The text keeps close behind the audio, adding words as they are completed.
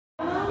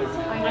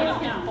But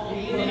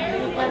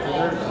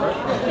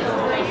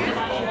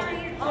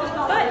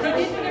they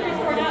did put a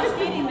report out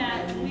stating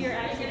that we are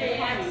actually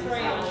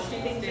on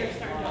things are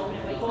starting to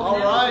open up. All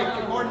right.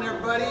 Good morning,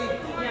 everybody.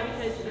 Yeah,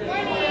 because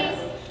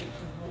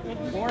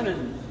Good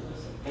morning.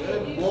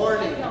 Good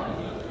morning.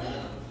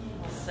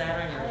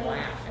 Sat on your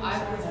lap. I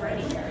was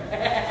ready. oh,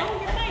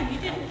 you're fine. You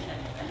didn't.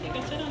 I think I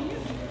said on you.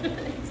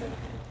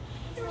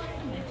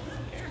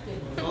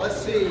 So let's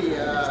see.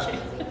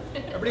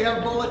 Everybody have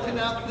a bulletin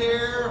out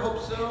there? Hope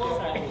so.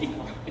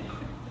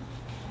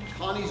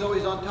 Connie's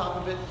always on top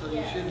of it, so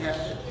you should have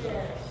it.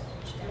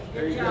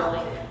 There you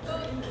go.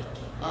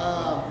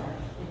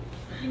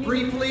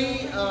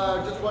 Briefly,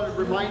 just wanted to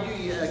remind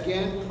you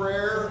again,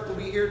 prayer will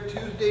be here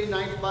Tuesday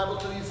night. Bible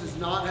studies is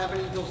not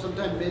happening until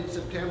sometime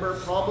mid-September,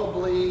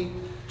 probably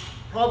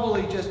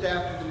just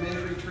after the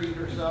men's retreat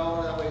or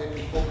so. That way I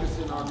can focus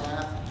in on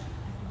that.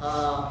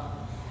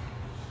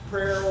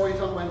 Prayer always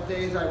on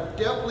Wednesdays. I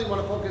definitely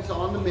want to focus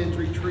on the men's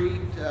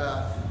retreat.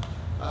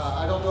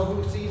 I don't know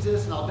who sees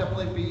this, and I'll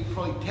definitely be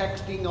probably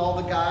texting all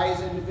the guys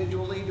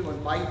individually to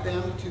invite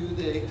them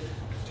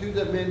to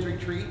the men's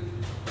retreat.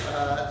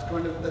 It's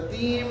going to. The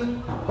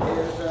theme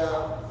is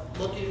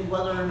looking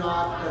whether or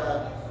not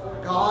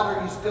God,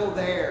 are you still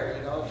there?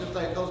 You know, just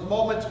like those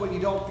moments when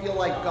you don't feel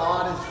like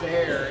God is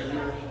there,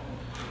 and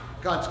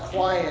God's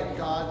quiet.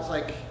 God's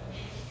like.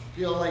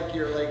 Feel like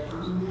you're like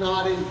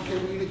not in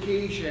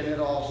communication at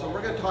all. So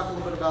we're going to talk a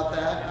little bit about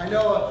that. I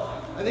know,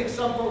 I think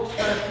some folks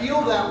kind of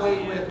feel that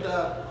way with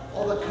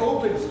all the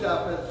COVID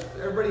stuff. As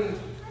everybody's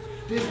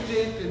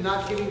distant and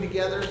not getting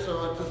together.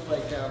 So it's just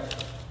like,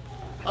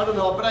 I don't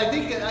know. But I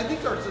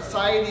think our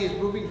society is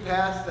moving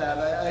past that.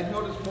 I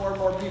notice more and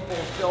more people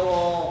still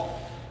all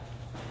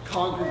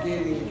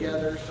congregating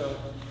together. So,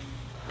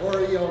 or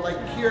like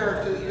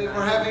here,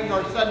 we're having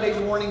our Sunday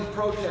morning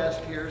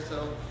protest here.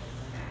 So.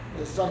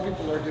 As some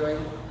people are doing.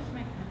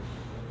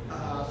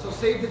 So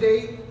save the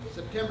date,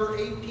 September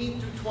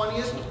 18th through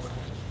 20th.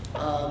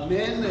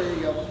 Men,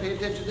 pay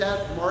attention to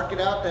that, mark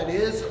it out. That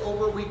is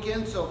over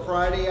weekend, so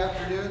Friday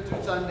afternoon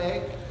through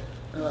Sunday.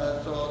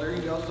 So there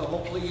you go. So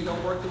hopefully you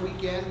don't work the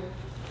weekend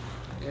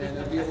and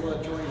you'll be able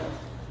to join us.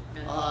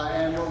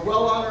 And we're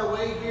well on our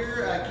way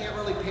here. I can't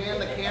really pan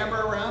the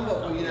camera around,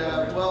 but we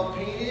well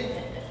painted.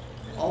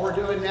 All we're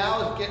doing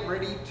now is getting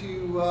ready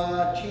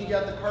to change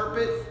out the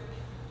carpet.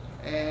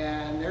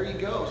 And there you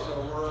go.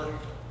 So we're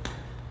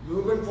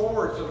moving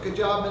forward. So good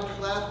job, Mr.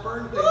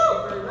 Glassburn. Thank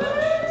you very much.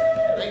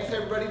 Thanks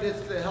everybody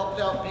that's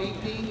helped out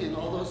painting and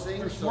all those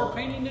things. There's more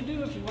painting to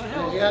do if you want to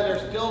help. Yeah,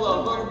 there's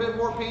still a little bit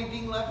more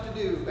painting left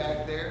to do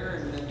back there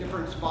in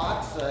different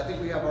spots. I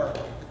think we have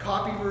the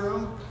copy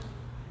room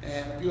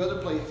and a few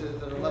other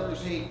places that are left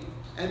to paint.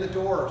 And the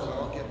door, so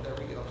I'll get there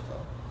we go. So,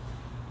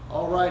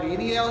 all righty.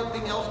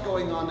 Anything else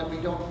going on that we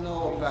don't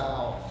know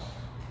about?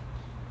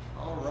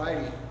 All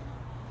righty.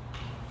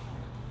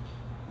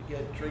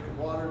 Get a drink of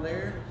water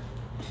there.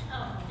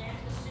 Oh, there's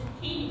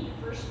a zucchini. The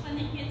first one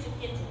that gets it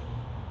gets it.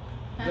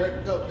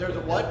 There's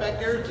a what back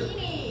there?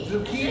 Zucchini.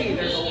 Zucchini.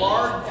 There's a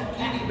large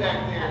zucchini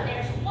back there.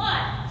 There's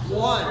one.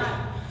 One.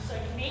 So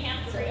you may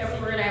have to So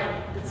we're going to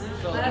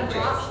So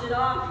auction it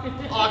off.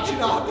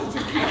 auction off the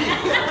zucchini.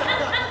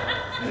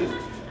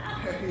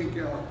 There you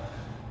go.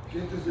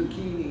 Get the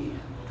zucchini.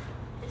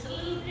 It's a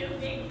little too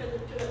big for the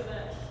two of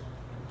us.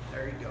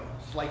 There you go.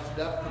 Slice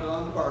it up, put it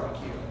on the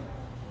barbecue.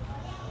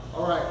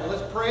 All right, well,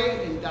 let's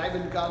pray and dive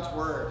into God's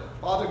Word.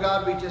 Father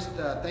God, we just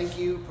thank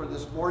you for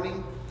this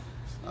morning.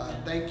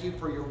 Thank you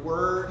for your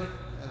Word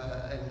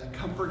and the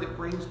comfort it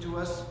brings to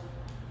us.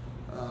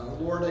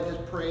 Lord, I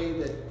just pray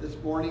that this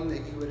morning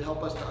that you would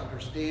help us to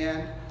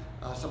understand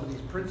some of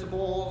these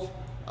principles,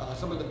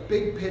 some of the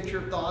big picture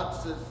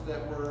thoughts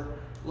that we're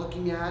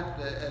looking at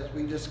as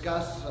we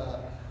discuss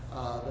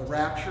the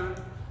rapture.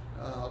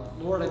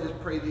 Lord, I just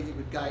pray that you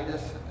would guide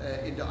us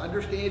into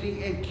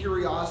understanding and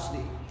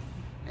curiosity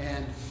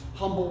and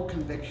humble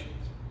convictions.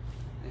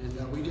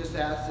 And we just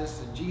ask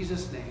this in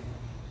Jesus' name.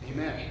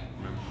 Amen.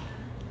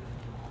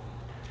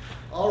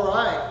 All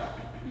right.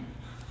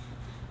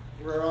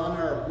 We're on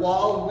our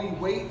While We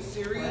Wait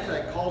series.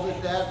 I called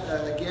it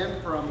that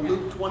again from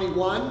Luke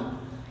 21,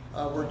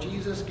 where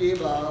Jesus gave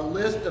a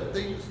list of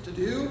things to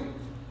do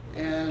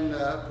and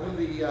for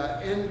the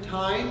end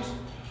times.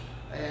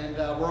 And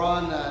we're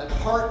on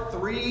part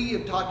 3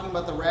 of talking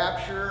about the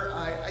rapture.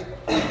 I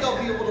think I'll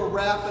be able to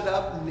wrap it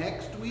up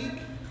next week.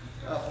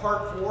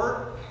 Part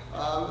 4.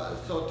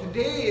 So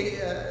today,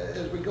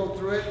 as we go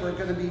through it, we're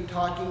going to be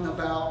talking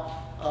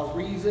about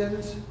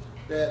reasons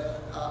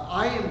that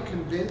I am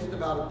convinced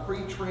about a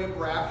pre-trib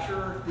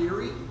rapture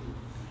theory.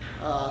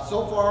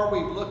 So far,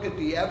 we've looked at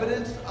the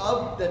evidence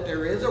of that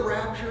there is a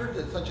rapture,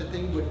 that such a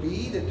thing would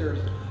be, that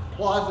there's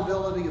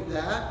plausibility of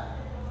that.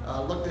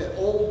 Looked at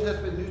Old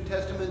Testament, New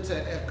Testament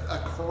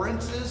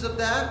occurrences of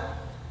that.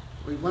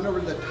 We went over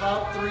the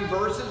top 3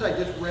 verses. I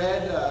just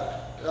read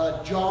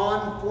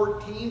John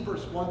 14,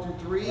 verse 1 through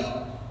 3.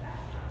 One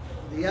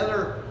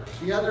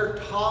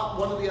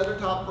of the other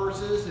top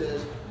verses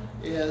is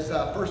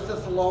 1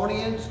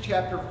 Thessalonians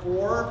chapter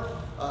 4,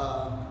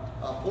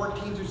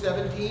 14 through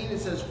 17. It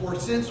says, "For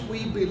since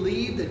we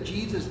believe that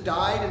Jesus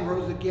died and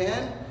rose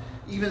again,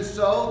 even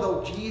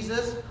so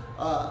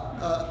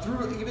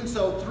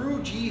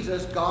through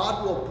Jesus,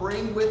 God will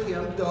bring with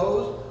him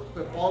those who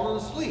have fallen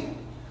asleep.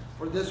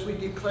 For this we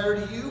declare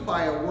to you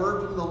by a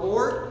word from the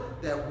Lord,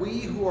 that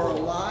we who are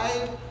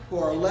alive, who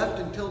are left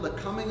until the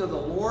coming of the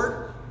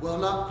Lord, will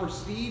not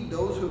precede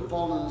those who have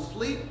fallen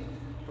asleep.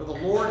 For the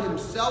Lord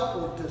himself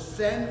will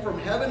descend from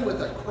heaven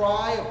with a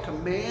cry of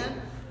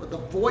command, with the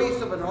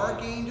voice of an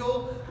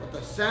archangel, with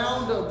the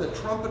sound of the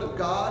trumpet of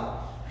God,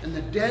 and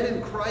the dead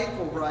in Christ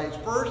will rise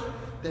first.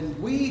 Then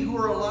we who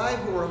are alive,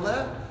 who are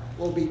left,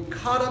 will be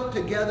caught up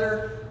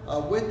together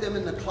with them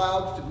in the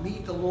clouds to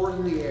meet the Lord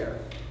in the air.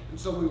 And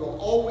so we will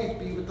always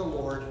be with the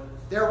Lord.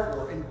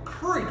 Therefore,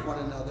 encourage one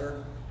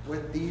another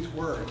with these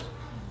words."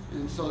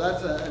 And so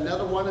that's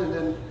another one. And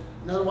then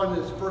another one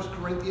is 1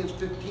 Corinthians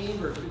 15,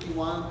 verse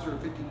 51 through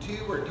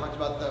 52, where it talks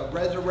about the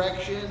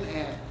resurrection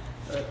and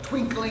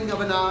twinkling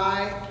of an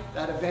eye,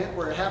 that event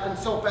where it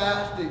happens so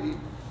fast that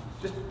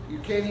you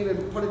can't even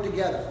put it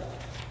together.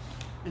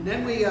 And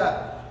then we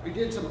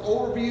did some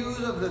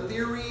overviews of the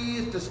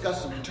theories,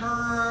 discussed some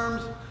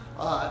terms,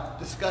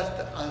 discussed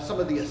some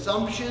of the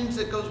assumptions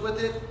that goes with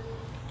it,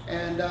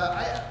 and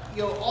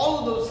all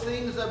of those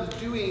things I was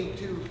doing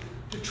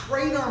to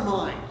train our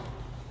mind.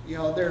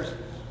 There's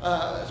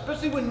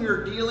especially when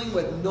we're dealing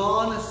with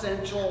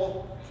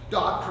non-essential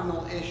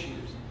doctrinal issues.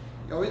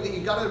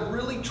 You got to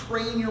really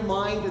train your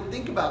mind to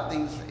think about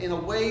things in a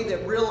way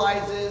that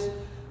realizes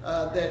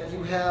that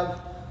you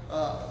have,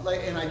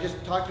 and I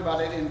just talked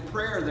about it in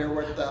prayer there,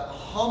 with the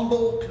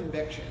humble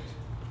convictions.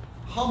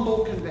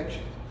 Humble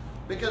convictions.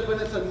 Because when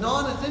it's a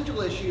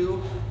non-essential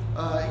issue,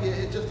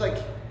 it's just like,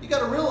 you got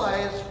to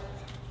realize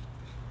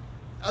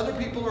other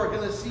people are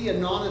going to see a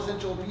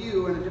non-essential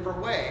view in a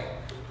different way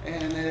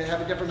and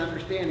have a different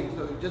understanding.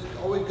 So you just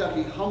always got to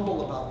be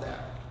humble about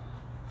that.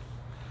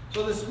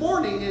 So this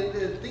morning,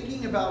 is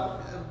thinking about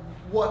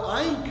what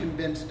I'm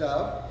convinced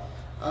of.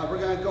 We're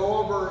going to go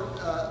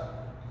over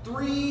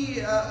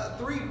three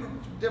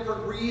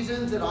different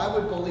reasons that I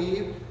would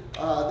believe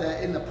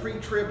that in the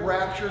pre-trib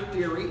rapture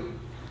theory.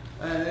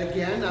 And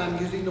again, I'm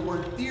using the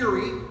word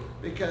theory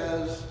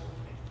because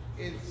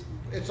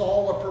it's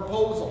all a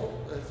proposal.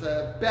 It's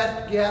a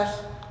best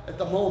guess at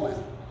the moment.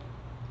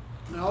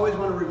 And I always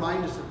want to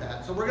remind us of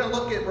that. So we're going to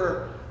look at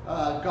where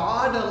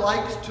God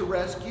likes to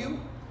rescue.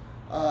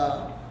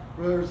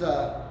 There's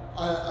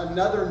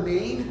another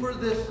name for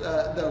this,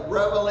 the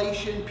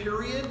Revelation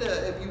period,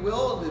 if you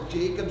will, the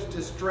Jacob's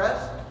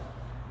distress.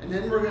 And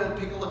then we're going to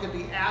take a look at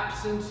the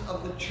absence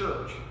of the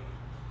church.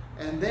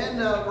 And then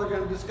we're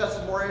going to discuss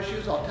some more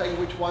issues. I'll tell you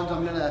which ones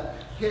I'm going to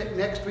hit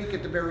next week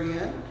at the very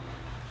end.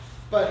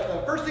 But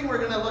the first thing we're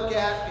going to look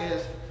at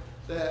is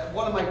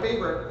one of my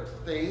favorite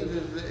things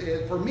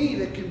is for me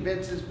that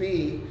convinces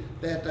me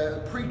that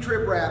the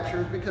pre-trib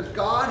rapture is because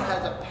God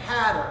has a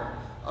pattern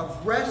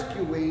of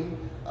rescuing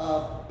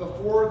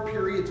before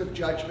periods of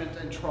judgment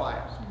and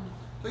trials.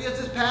 So he has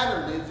this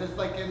pattern. It's just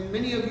like, and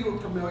many of you are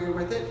familiar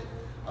with it.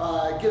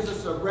 It gives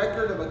us a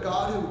record of a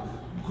God who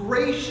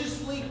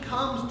graciously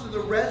comes to the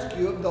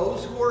rescue of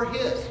those who are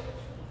his.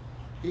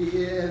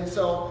 And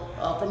so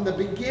from the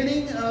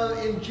beginning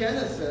in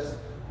Genesis,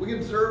 we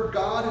observe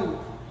God who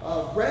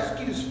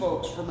rescues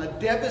folks from a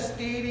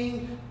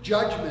devastating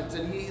judgment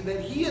that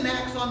he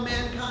enacts on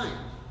mankind.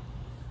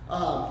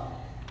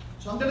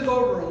 So I'm going to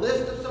go over a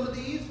list of some of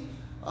these.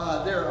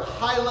 They're a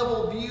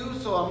high-level view,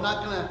 so I'm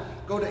not going to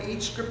go to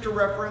each scripture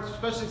reference,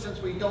 especially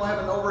since we don't have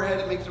an overhead.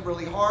 It makes it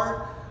really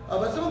hard.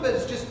 But some of it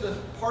is just a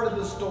part of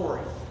the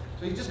story.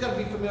 So you just got to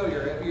be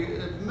familiar.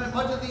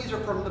 Much of these are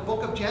from the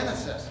book of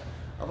Genesis,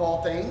 of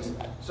all things.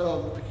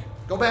 So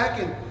go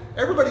back, and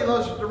everybody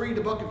loves to read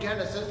the book of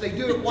Genesis. They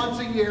do it once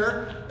a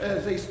year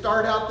as they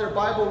start out their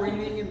Bible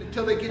reading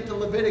until they get to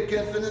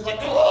Leviticus, and it's like,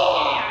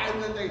 oh!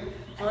 And then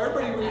so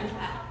everybody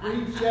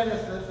reads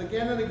Genesis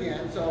again and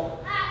again. So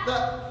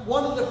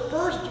one of the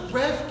first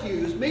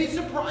rescues may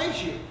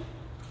surprise you.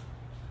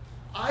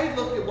 I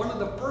looked at one of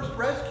the first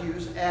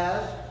rescues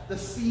as the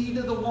seed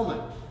of the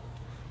woman.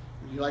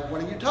 You're like,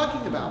 what are you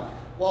talking about?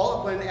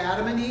 Well, when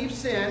Adam and Eve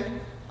sinned,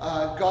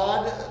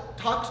 God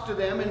talks to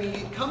them, and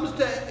he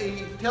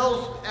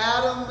tells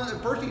Adam,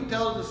 first he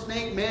tells the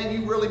snake, man,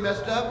 you really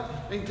messed up.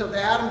 And he tells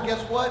Adam,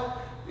 guess what?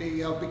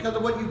 Because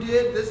of what you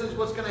did, this is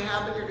what's going to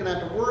happen. You're going to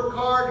have to work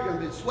hard. You're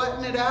going to be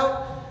sweating it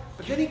out.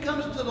 But then he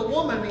comes to the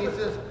woman, and he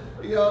says,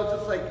 it's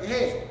just like,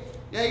 hey,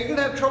 yeah, you're going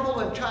to have trouble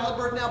in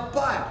childbirth now,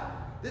 but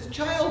this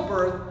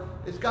childbirth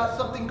has got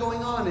something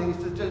going on. And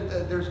he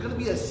says, there's going to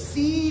be a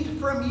seed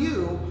from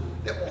you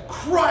that will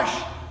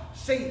crush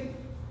Satan.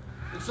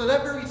 And so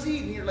that very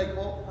seed, and you're like,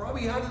 well,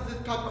 Robbie, how does this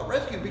talk about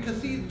rescue?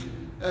 Because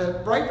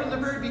right from the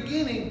very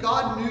beginning,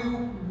 God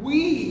knew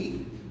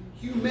we,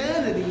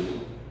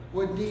 humanity,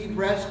 would need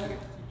rescue.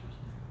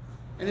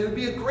 And it would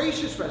be a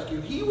gracious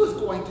rescue. He was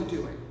going to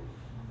do it.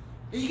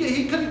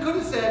 He could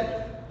have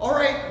said, all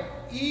right,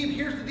 Eve,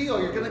 here's the deal.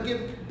 You're going to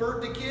give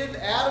birth to kids.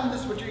 Adam,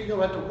 this is what you're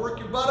going to have to work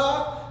your butt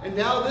off. And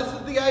now this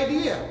is the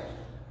idea.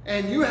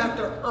 and you have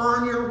to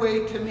earn your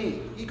way to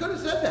me. He could have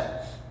said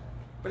that.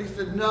 But he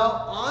said, no,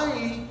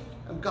 I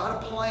have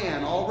got a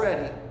plan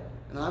already.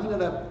 And I'm going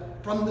to,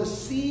 from the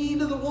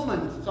seed of the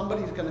woman,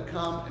 somebody's going to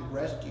come and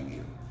rescue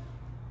you.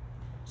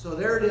 So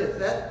there it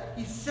is.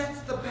 He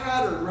sets the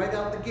pattern right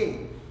out the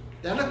gate.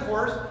 Then, of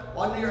course,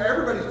 one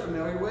everybody's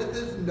familiar with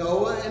is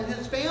Noah and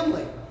his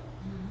family.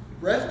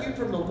 Rescued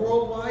from the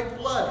worldwide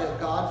flood. That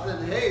God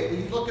said, hey,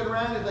 he's looking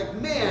around, he's like,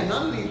 man,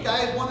 none of these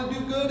guys want to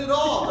do good at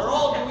all. They're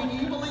all doing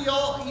evil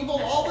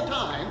all the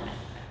time.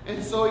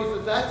 And so he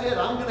says, that's it.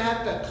 I'm going to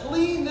have to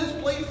clean this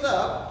place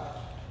up.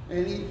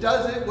 And he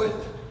does it with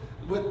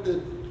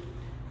the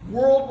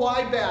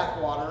worldwide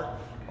bathwater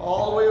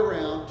all the way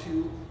around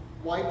to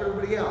wipe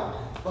everybody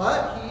out.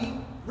 But he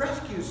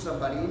rescues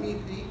somebody,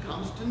 and he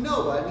comes to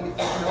Noah, and he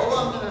says,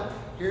 Noah,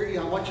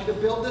 I want you to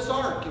build this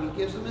ark. And he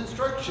gives him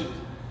instructions.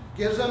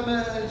 Gives them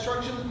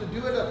instructions to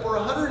do it for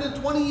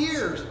 120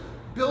 years,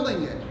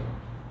 building it.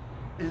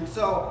 And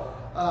so,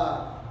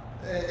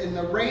 and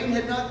the rain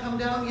had not come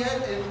down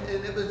yet,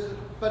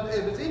 but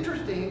it was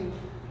interesting.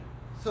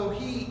 So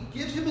he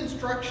gives him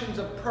instructions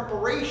of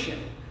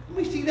preparation. And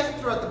we see that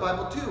throughout the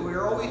Bible too. We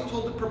are always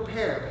told to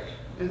prepare.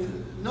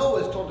 And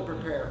Noah is told to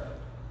prepare.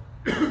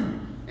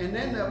 And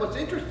then what's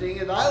interesting,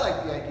 and I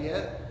like the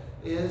idea,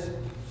 is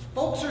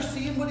folks are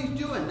seeing what he's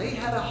doing. They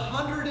had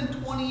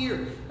 120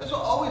 years. That's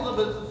what I always love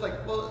is it's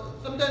like, well,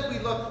 sometimes we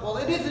look, well,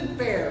 it isn't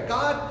fair.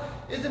 God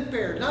isn't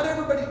fair. Not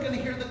everybody's going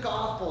to hear the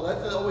gospel.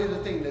 That's always the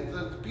thing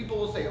that people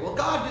will say, well,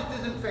 God just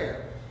isn't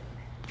fair.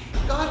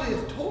 God is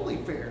totally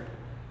fair.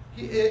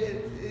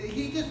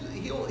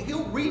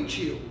 He'll reach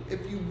you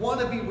if you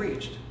want to be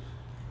reached.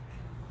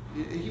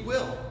 He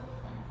will.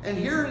 And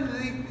here in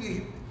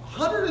the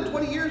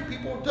 120 years,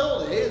 people were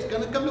told, hey, it's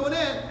going to come to an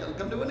end. It's going to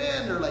come to an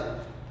end. They're like,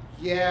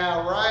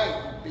 yeah,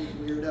 right, you big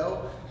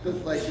weirdo.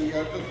 Just like, hey,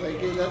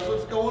 that's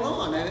what's going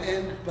on.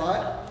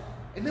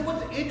 And then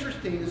what's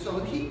interesting is, so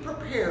he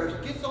prepares,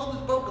 gets all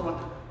this boat going,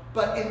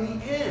 but in the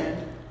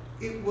end,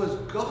 it was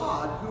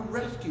God who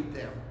rescued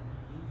them.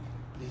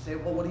 They say,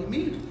 well, what do you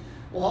mean?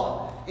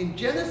 Well, in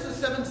Genesis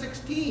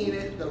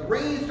 7:16, the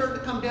rain started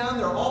to come down.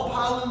 They're all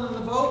piling in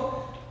the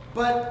boat.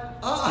 But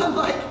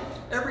unlike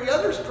every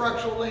other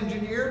structural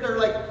engineer, they're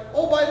like,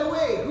 oh, by the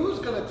way, who's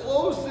going to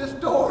close this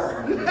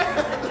door?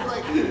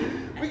 Like,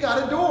 we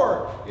got a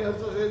door. You know,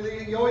 so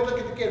you always look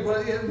at the kid.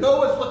 Well,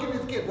 Noah's looking at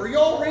his kid. Were you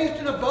all raised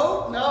in a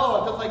boat?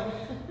 No. Just like,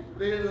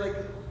 they're like,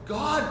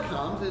 God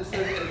comes and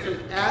says,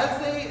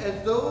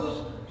 as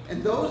those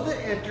that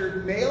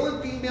entered, male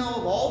and female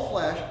of all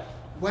flesh,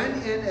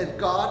 went in as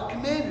God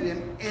commanded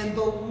him, and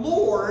the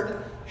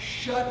Lord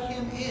shut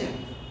him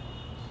in.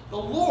 The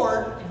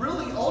Lord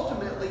really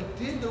ultimately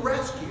did the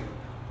rescue.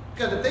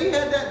 Because if they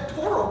had that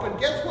door open,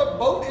 guess what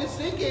boat is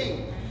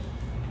sinking?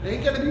 It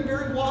ain't going to be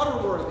very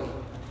waterworthy.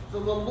 So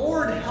the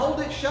Lord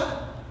held it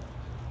shut.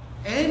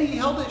 And he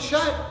held it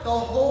shut the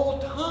whole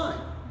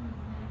time.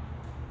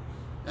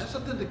 That's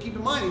something to keep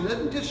in mind. He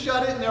doesn't just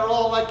shut it and they're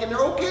all like, and they're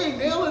okay,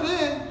 nail it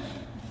in.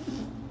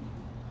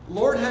 The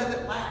Lord has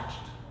it latched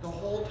the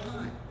whole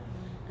time.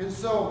 And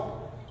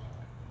so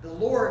the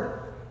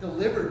Lord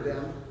delivered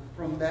them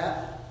from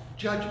that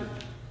judgment.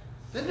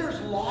 Then there's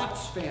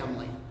Lot's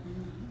family.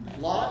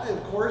 Lot,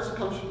 of course,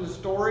 comes from the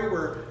story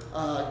where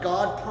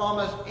God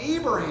promised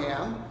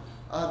Abraham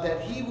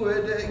that he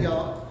would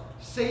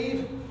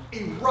save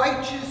a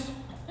righteous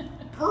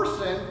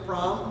person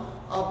from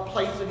a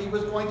place that he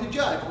was going to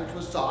judge, which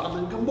was Sodom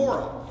and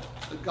Gomorrah.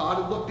 So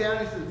God had looked down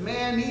and he says,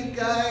 man, these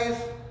guys,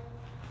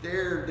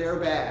 they're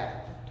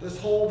bad. This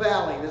whole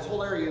valley, this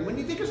whole area. And when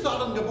you think of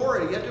Sodom and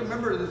Gomorrah, you have to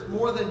remember there's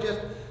more than just,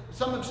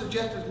 some have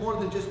suggested more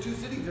than just 2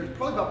 cities. There's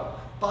probably about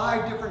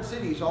 5 different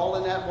cities all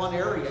in that one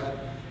area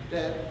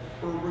that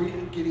were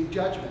getting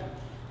judgment.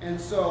 And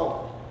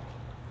so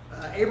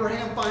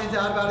Abraham finds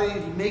out about it.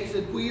 He makes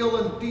a wheel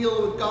and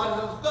deal with God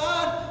and says,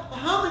 God, well,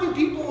 how many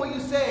people will you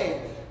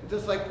save? It's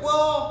just like,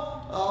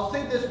 well, I'll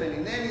save this many.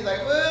 And then he's like,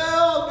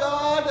 well,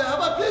 God, how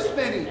about this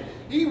many?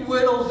 He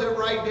whittles it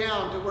right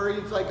down to where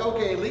he's like,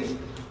 okay, at least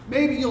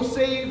maybe you'll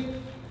save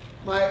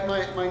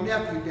my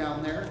nephew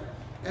down there.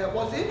 And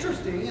what's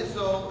interesting is,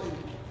 so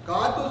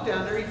God goes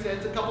down there. He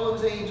sends a couple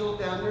of his angels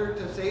down there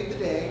to save the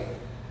day.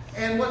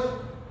 And what's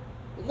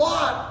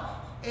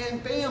Lot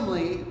and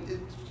family,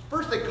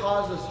 first they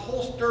cause this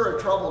whole stir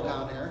of trouble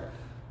down there.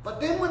 But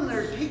then when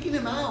they're taking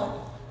him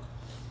out,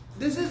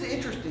 this is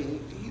interesting.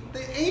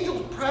 The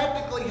angels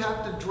practically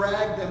have to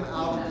drag them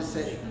out of the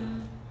city.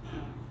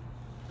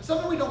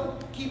 Something we don't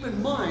keep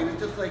in mind.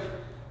 It's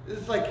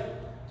like,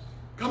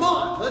 come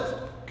on, let's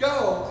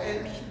go.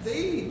 And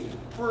they,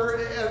 for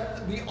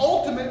the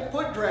ultimate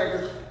foot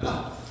dragger,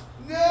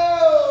 no,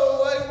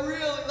 I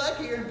really like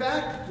it. In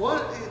fact,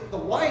 the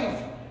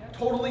wife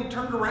totally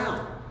turned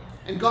around.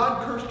 And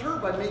God cursed her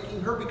by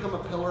making her become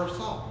a pillar of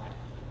salt.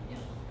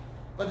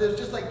 But it's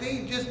just like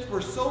they just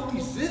were so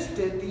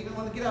resistant to even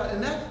want to get out.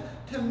 And that,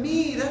 to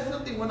me, that's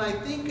something when I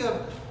think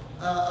of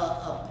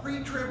a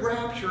pre-trib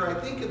rapture, I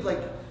think of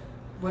like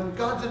when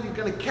God said he's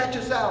going to catch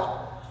us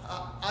out.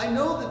 I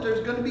know that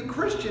there's going to be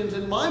Christians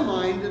in my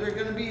mind that are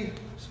going to be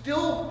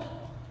still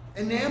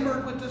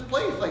enamored with this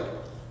place. Like,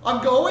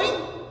 I'm going,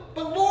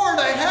 but Lord,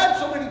 I had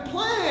so many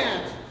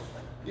plans.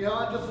 You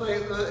know, just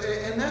like,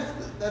 and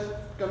that's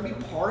going to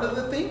be part of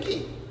the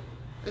thinking.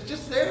 It's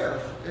just there.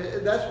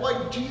 That's why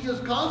Jesus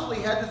constantly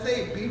had to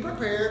say, be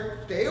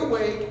prepared, stay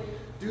awake,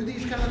 do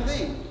these kind of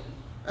things.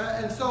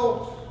 And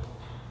so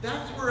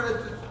that's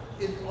where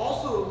it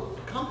also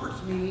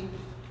comforts me,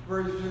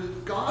 where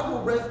God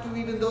will rescue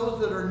even those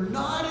that are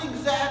not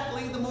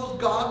exactly the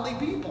most godly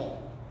people.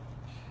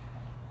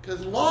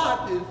 Because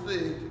Lot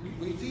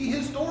we see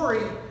his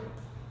story.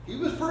 He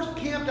was first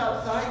camped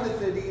outside the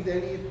city,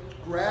 then he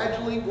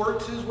gradually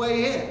works his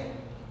way in.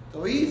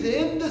 So he's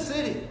in the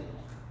city.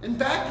 In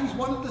fact, he's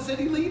one of the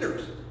city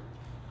leaders.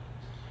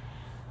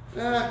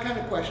 Kind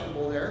of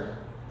questionable there.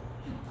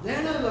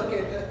 Then I look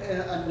at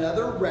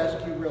another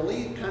rescue,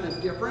 really kind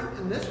of different,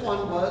 and this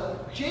one was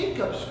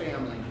Jacob's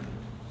family.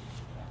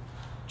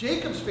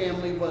 Jacob's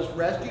family was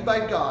rescued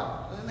by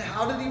God. And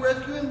how did he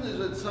rescue him? Is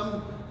it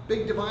some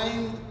big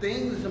divine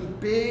thing, some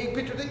big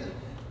picture thing?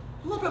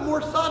 A little bit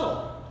more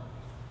subtle.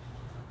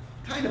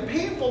 Kind of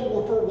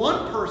painful for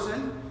one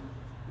person.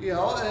 You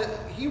know,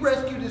 he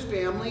rescued his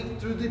family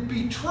through the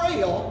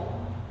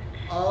betrayal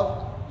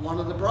of one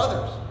of the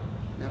brothers.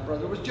 And that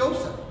brother was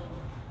Joseph.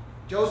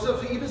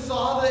 Joseph even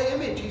saw the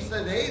image. He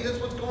said, hey, this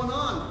is what's going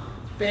on.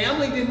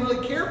 Family didn't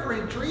really care for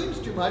his dreams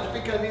too much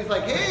because he's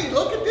like, hey,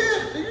 look at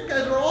this. You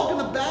guys are all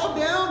going to bow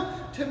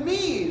down to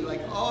me.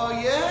 Like, oh,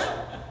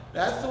 yeah?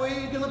 That's the way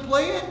you're going to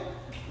play it?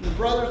 And the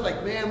brother's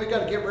like, man, we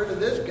got to get rid of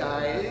this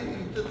guy.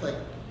 He's just like,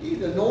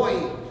 he's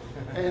annoying.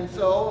 And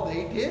so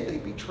they did. They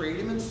betrayed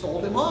him and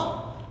sold him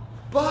off.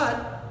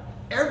 But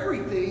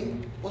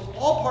everything was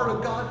all part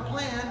of God's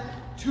plan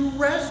to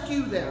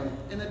rescue them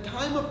in a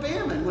time of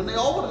famine when they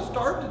all would have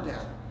starved to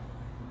death.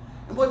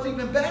 And what's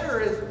even better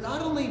is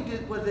not only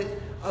was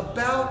it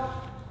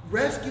about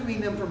rescuing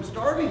them from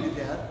starving to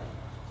death,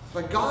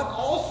 but God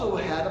also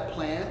had a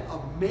plan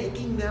of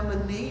making them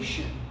a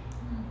nation.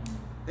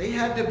 They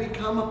had to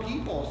become a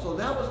people. So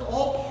that was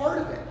all part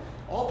of it.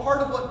 All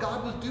part of what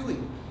God was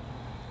doing.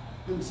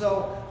 And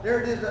so there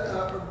it is,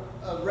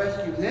 a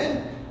rescue.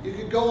 Then you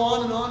could go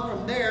on and on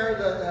from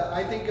there.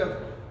 I think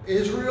of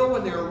Israel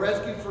when they were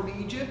rescued from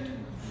Egypt.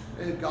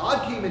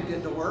 God came and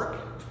did the work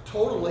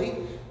totally,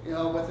 you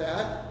know, with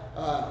that.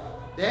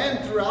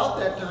 Then throughout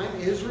that time,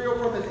 Israel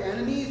from his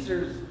enemies,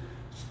 there's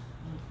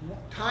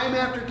time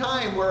after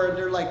time where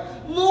they're like,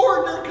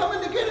 Lord, they're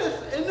coming to get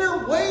us, and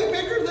they're way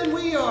bigger than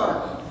we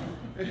are.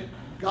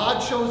 God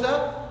shows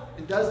up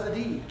and does the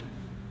deed.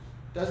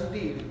 Does the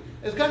deed.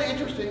 It's kind of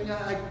interesting.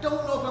 I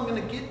don't know if I'm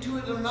going to get to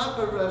it or not,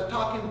 but I was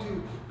talking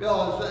to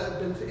Bill. I've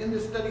been in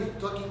this study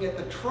looking at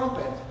the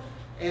trumpet.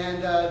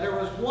 And there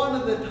was one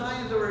of the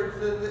times where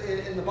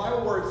in the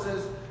Bible where it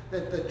says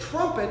that the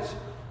trumpets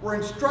were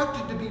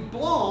instructed to be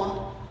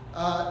blown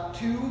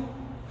to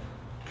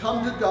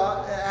come to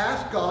God,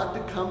 ask God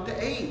to come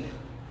to aid,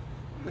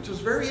 which was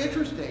very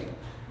interesting.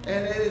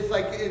 And it's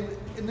like,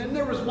 and then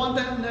there was one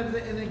time,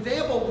 an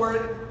example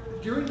where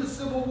during the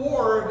civil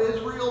war of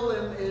Israel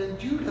and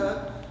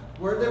Judah,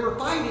 where they were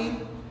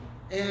fighting,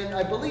 and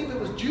I believe it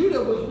was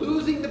Judah was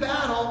losing the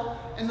battle,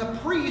 and the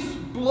priests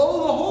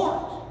blow the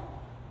horns.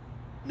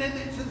 And then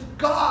it says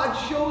God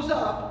shows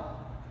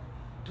up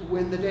to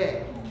win the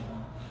day.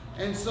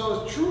 And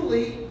so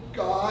truly,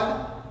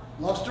 God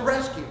loves to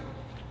rescue.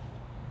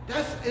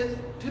 And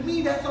to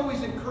me, that's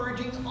always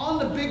encouraging on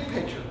the big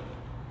picture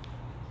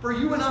for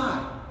you and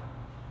I.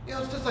 You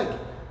know, it's just like,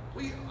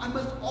 I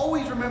must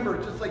always remember,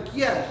 just like,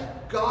 yes,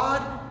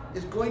 God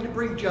is going to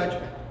bring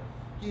judgment.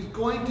 He's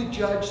going to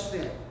judge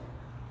sin.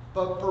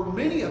 But for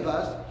many of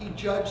us, he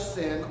judged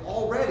sin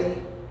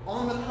already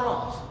on the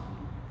cross.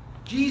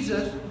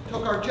 Jesus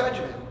took our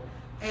judgment.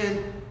 And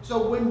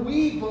so when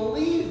we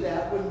believe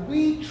that, when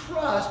we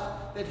trust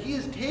that he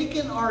has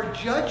taken our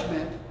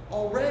judgment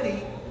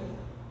already,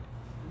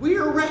 we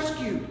are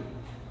rescued.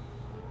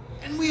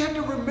 And we have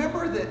to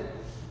remember that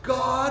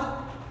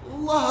God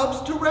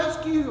loves to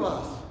rescue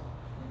us.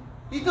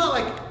 He's not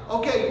like,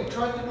 okay, you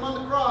trusted him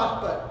on the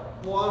cross,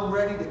 but well, I'm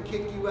ready to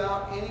kick you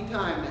out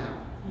anytime now.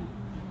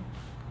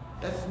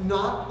 That's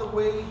not the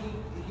way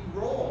he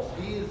rolls.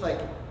 He is like,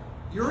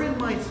 you're in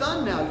my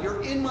son now.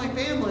 You're in my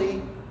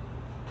family.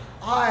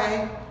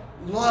 I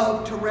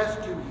love to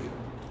rescue you.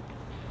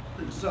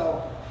 And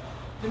so,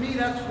 to me,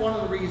 that's one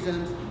of the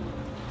reasons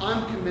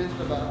I'm convinced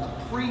about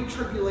a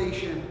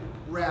pre-tribulation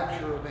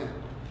rapture event.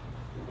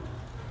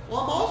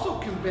 Well, I'm also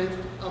convinced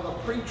of a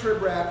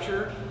pre-trib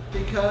rapture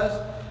because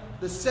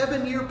the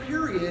 7-year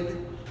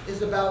period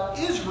is about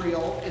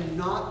Israel and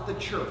not the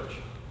church.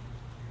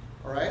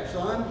 All right, so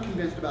I'm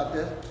convinced about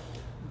this.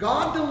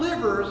 God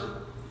delivers,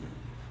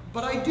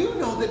 but I do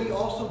know that he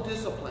also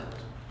disciplines.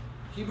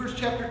 Hebrews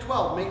chapter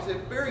 12 makes it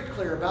very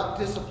clear about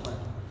discipline.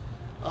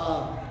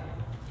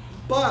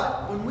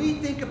 But when we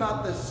think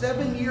about the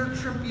 7-year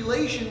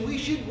tribulation, we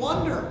should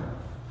wonder,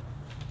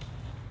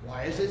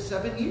 why is it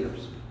 7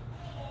 years?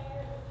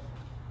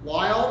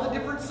 Why all the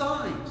different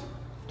signs?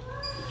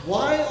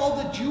 Why all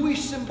the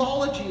Jewish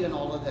symbology in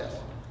all of this?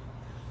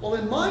 Well,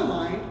 in my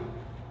mind,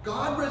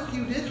 God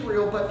rescued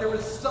Israel, but there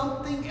was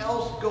something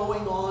else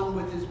going on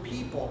with his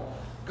people.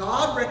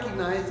 God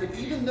recognized that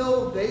even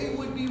though they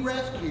would be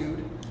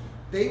rescued,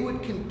 they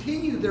would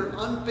continue their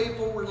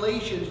unfaithful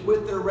relations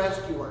with their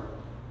rescuer.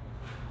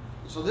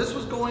 So this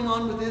was going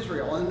on with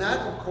Israel, and that,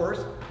 of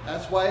course,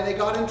 that's why they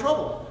got in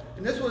trouble.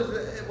 And this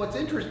was, what's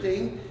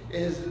interesting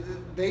is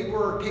they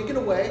were taken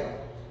away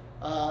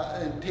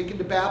and taken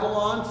to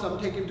Babylon, some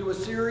taken to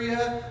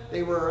Assyria.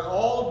 They were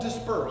all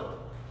dispersed.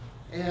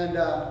 And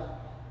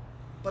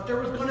but there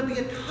was going to be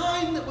a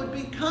time that would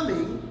be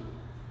coming.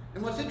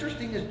 And what's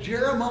interesting is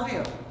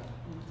Jeremiah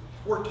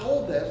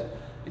foretold this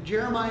in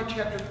Jeremiah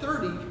chapter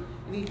 30,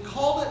 and he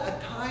called it a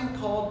time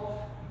called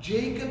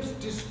Jacob's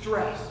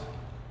distress.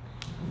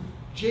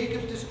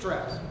 Jacob's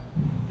distress.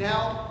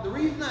 Now, the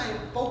reason I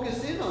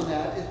focus in on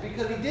that is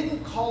because he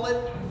didn't call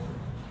it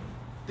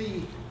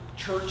the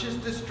church's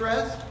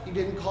distress. He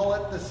didn't call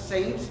it the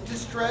saints'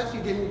 distress. He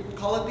didn't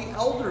call it the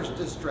elders'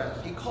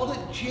 distress. He called it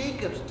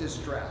Jacob's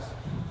distress.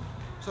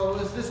 So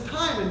it was this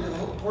time, and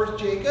of course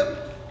Jacob,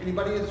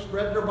 anybody that's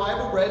read their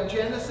Bible, read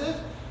Genesis,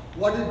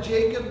 what did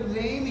Jacob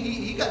name?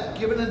 He got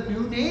given a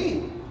new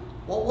name.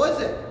 What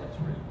was it?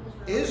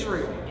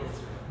 Israel.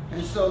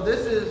 And so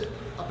this is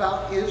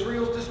about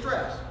Israel's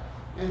distress.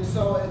 And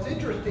so it's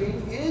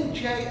interesting, in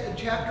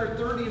chapter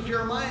 30 of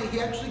Jeremiah, he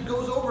actually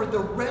goes over the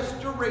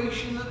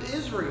restoration of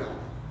Israel.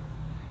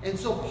 And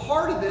so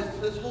part of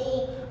this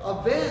whole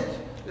event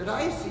that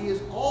I see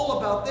is all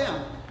about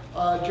them.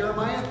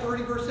 Jeremiah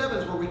 30 verse 7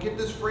 is where we get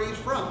this phrase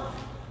from.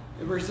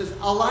 Where it says,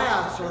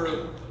 alas,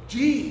 or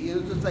gee.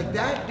 It's like,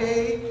 that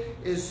day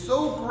is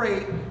so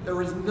great,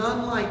 there is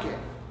none like it.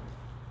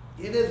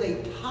 It is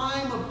a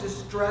time of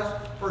distress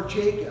for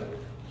Jacob,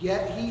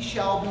 yet he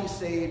shall be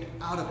saved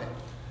out of it.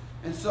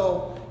 And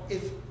so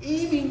it's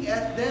aiming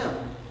at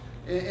them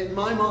in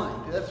my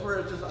mind. That's where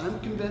it says, I'm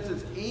convinced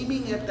it's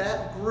aiming at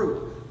that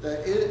group,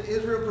 the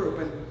Israel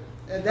group.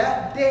 And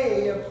that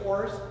day, of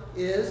course,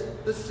 is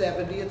the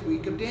 70th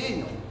week of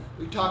Daniel.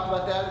 We talked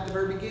about that at the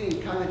very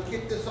beginning, kind of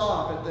kicked this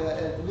off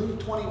at Luke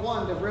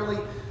 21 to really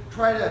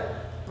try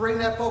to bring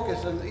that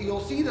focus. And you'll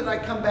see that I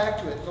come back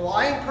to it. So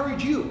I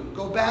encourage you,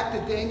 go back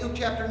to Daniel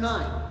chapter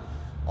 9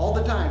 all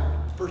the time.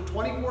 Verse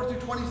 24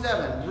 through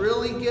 27.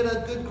 Really get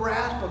a good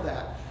grasp of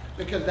that.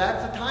 Because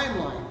that's a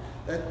timeline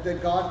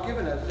that God's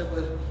given us. It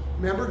was,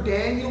 remember,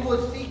 Daniel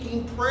was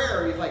seeking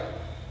prayer. He's like,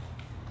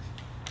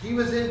 he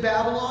was in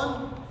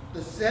Babylon.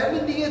 The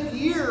 70th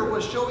year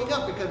was showing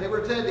up because they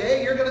were saying,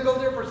 hey, you're going to go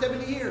there for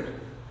 70 years.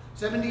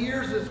 70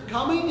 years is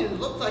coming and it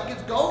looks like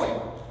it's going.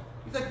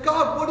 He's like,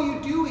 God, what are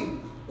you doing?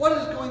 What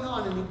is going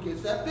on? And he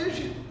gets that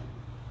vision.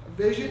 A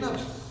vision of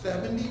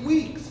 70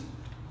 weeks.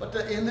 But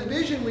in the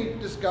vision, we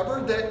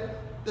discovered that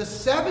the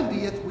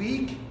 70th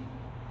week,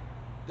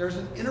 there's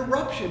an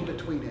interruption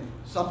between it.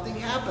 Something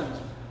happens.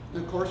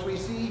 And of course, we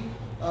see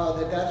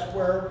that's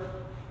where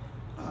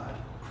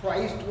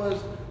Christ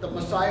was, the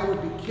Messiah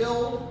would be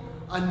killed.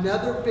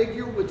 Another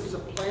figure would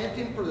supplant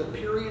him for the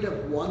period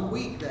of 1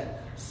 week,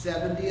 that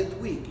 70th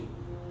week.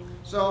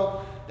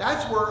 So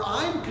that's where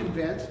I'm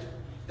convinced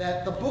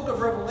that the book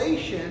of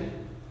Revelation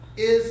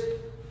is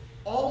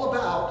all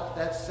about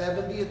that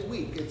 70th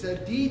week. It's a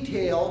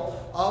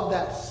detail of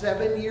that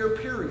 7-year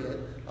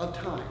period of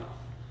time.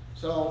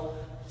 So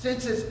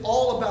since it's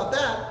all about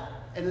that,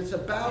 and it's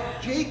about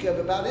Jacob,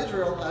 about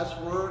Israel, that's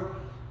where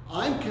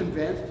I'm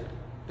convinced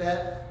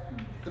that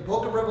the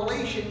book of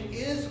Revelation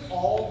is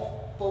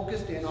all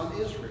focused in on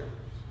Israel.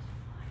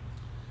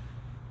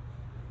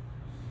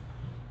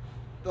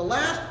 The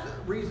last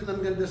reason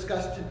I'm going to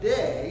discuss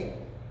today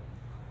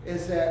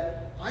is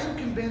that I'm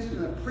convinced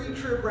in a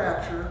pre-trib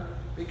rapture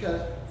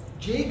because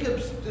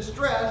Jacob's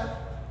distress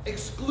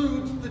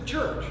excludes the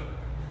church.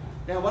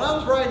 Now, when I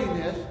was writing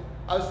this,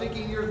 I was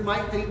thinking you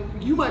might be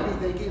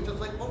thinking, it's just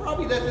like, well,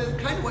 Robbie, that's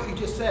kind of what you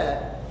just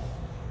said.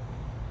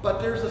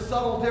 But there's a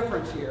subtle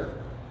difference here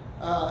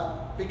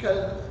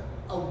because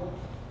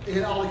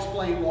and I'll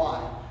explain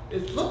why.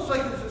 It looks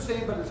like it's the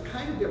same, but it's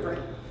kind of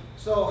different.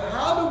 So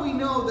how do we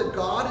know that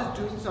God is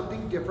doing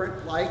something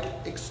different, like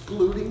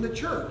excluding the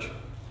church?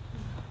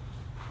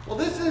 Well,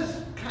 this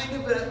is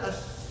kind of a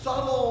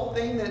subtle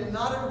thing that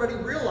not everybody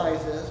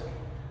realizes.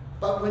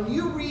 But when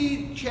you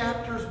read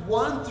chapters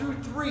 1 through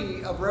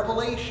 3 of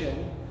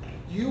Revelation,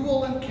 you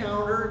will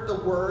encounter the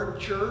word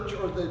church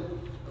or the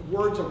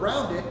words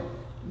around it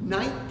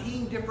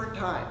 19 different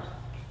times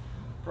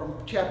from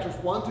chapters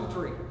 1 through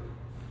 3.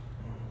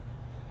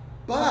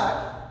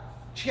 But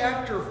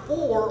chapter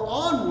 4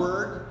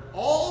 onward,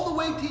 all the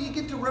way till you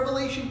get to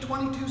Revelation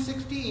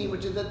 22:16,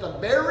 which is at the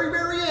very,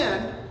 very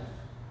end,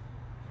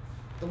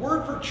 the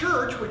word for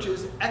church, which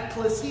is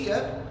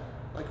ecclesia,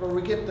 like where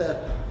we get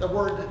the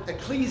word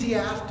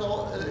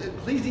ecclesiastical,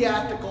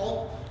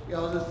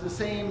 it's the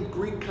same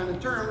Greek kind of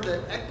term,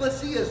 that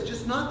ecclesia is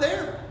just not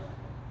there.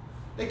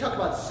 They talk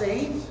about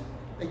saints,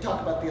 they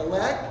talk about the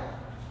elect,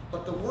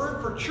 but the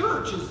word for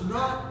church is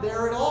not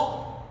there at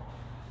all.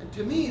 And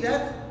to me,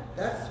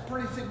 that's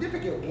pretty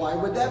significant. Why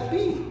would that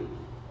be?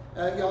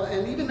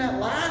 And even that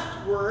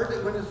last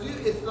word, when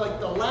it's like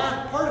the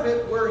last part of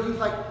it, where he's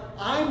like,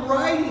 I'm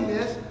writing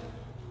this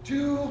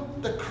to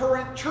the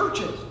current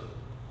churches.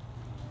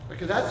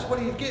 Because that's what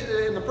he's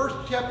getting in the first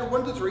chapter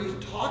 1 to 3.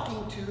 He's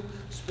talking to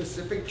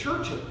specific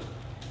churches.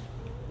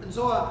 And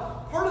so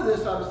part of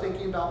this I was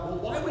thinking about, well,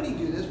 why would he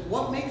do this?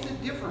 What makes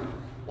it different?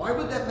 Why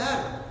would that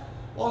matter?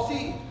 Well,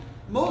 see,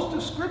 most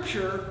of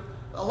Scripture,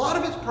 a lot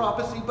of it's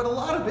prophecy, but a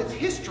lot of it's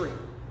history.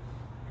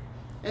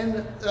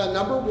 And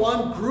number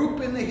one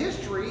group in the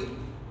history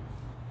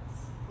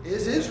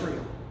is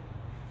Israel.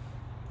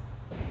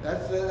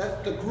 That's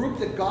the group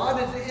that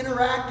God is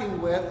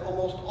interacting with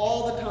almost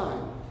all the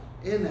time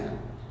in that.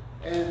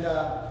 And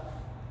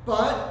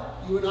but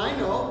you and I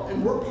know,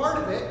 and we're part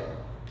of it,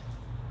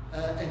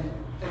 an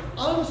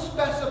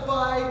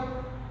unspecified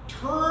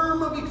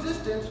term of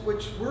existence,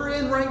 which we're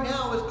in right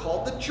now, is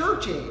called the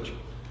church age.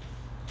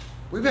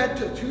 We've had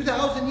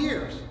 2,000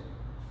 years.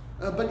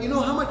 But you know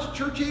how much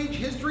church age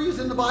history is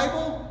in the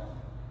Bible?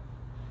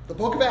 The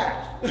book of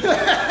Acts.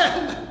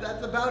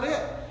 That's about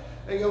it.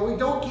 We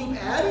don't keep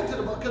adding to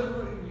the book, because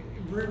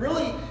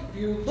really, if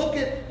you look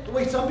at the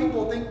way some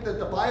people think that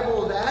the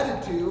Bible is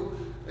added to,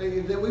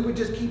 that we would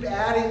just keep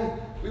adding,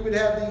 we would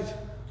have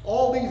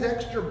all these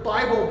extra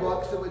Bible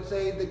books that would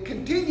say the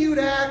continued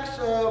acts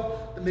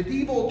of the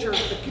medieval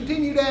church, the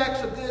continued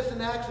acts of this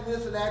and acts of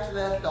this and acts of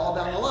that, all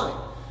down the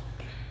line.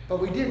 But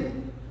we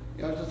didn't.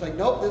 It's just like,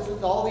 nope, this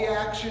is all the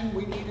action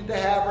we needed to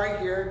have right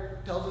here.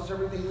 It tells us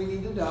everything we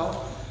need to know,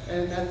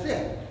 and that's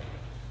it.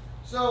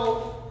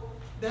 So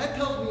that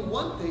tells me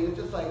one thing. It's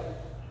just like,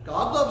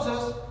 God loves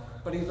us,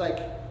 but he's like,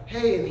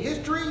 hey, in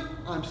history,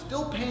 I'm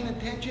still paying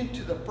attention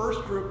to the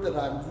first group that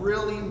I'm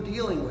really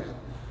dealing with,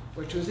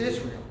 which was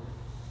Israel.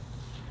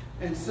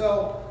 And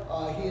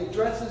so he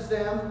addresses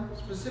them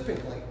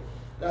specifically.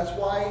 That's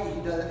why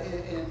he does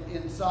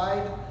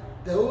inside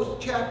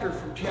those chapters,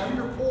 from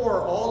chapter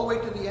 4 all the way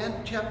to the end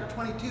of chapter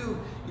 22,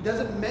 he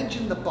doesn't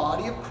mention the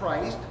body of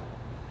Christ.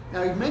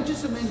 Now he mentions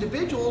some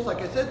individuals, like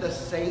I said, the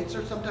saints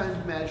are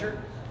sometimes measured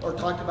or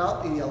talked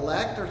about, the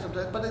elect or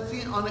sometimes, but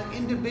it's on an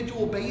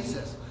individual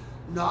basis,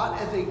 not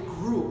as a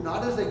group,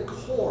 not as a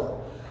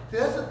core. See,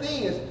 that's the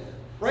thing is,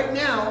 right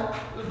now,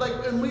 like,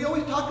 and we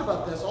always talk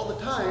about this all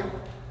the time,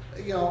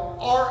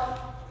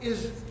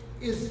 is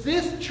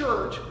this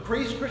church,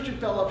 Grace Christian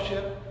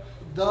Fellowship,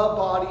 the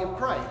body of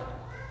Christ?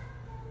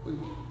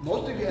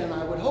 Most of you, and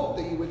I would hope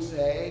that you would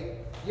say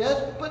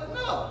yes, but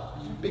no.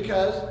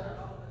 Because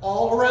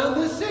all around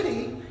this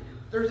city,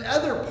 there's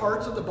other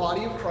parts of the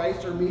body of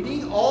Christ are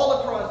meeting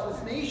all across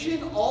this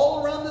nation,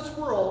 all around this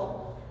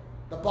world.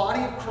 The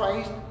body of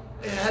Christ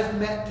has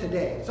met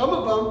today. Some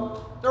of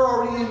them, they're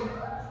already in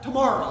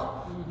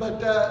tomorrow. But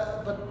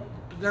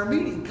they're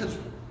meeting because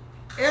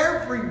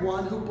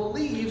everyone who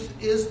believes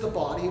is the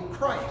body of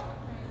Christ,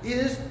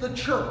 is the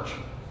church.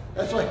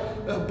 That's why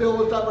Bill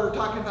was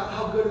talking about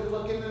how good it's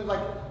looking. And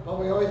like, well,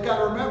 we always got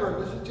to remember,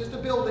 this is just a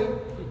building.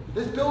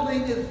 This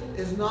building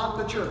is not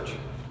the church.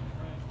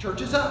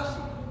 Church is us.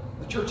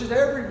 The church is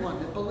everyone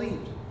that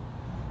believed.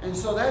 And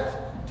so that's,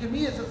 to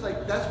me, it's just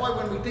like, that's why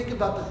when we think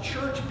about the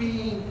church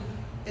being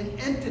an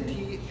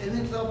entity in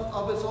its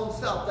of its own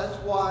self, that's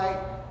why,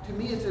 to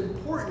me, it's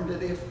important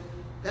that if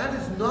that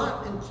is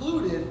not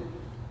included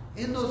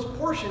in those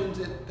portions,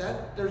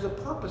 that there's a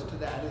purpose to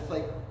that. It's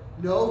like,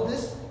 no,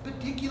 this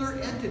particular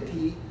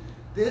entity,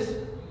 this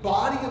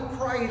body of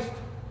Christ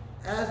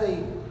as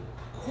a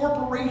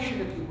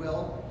corporation, if you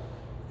will,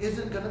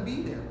 isn't going to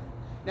be there.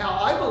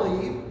 Now, I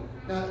believe,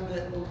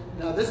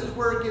 now this is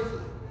where it gets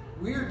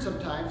weird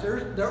sometimes.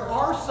 There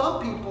are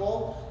some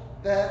people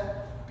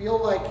that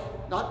feel like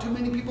not too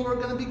many people are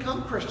going to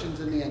become Christians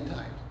in the end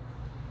times.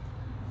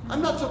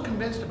 I'm not so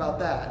convinced about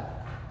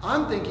that.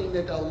 I'm thinking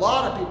that a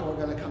lot of people are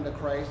going to come to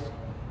Christ,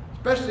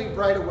 especially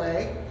right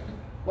away,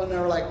 when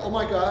they're like, oh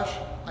my gosh,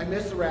 I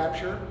missed the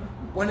rapture.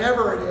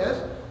 Whenever it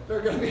is,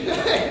 they're going to be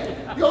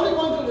the only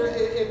ones that are,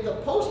 if the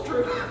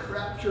post-trib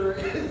rapture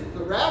is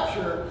the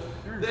rapture,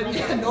 then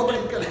yeah,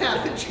 nobody's going to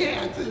have the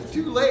chance. It's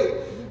too late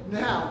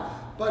now.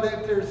 But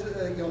if there's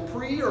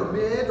pre or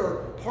mid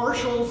or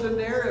partials in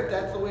there, if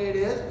that's the way it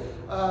is,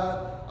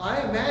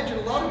 I imagine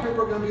a lot of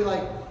people are going to be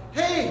like,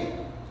 hey,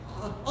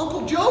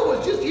 Uncle Joe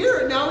was just here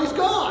and now he's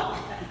gone.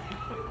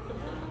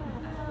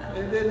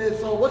 And then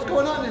so what's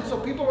going on? And so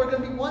people are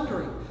going to be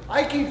wondering.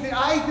 I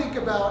think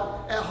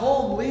about at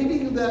home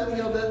leaving that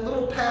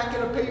little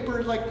packet of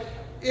papers, like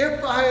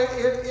if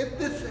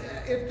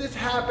this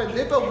happens,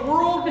 if a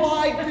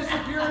worldwide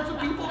disappearance of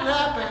people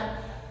happen,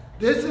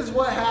 this is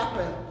what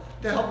happened,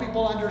 to help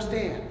people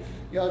understand.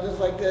 Just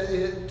like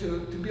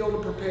to be able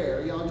to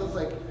prepare. Just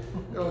like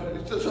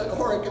it's just like,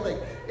 or I could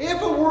like,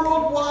 if a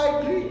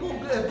worldwide people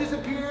have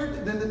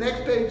disappeared, then the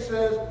next page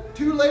says,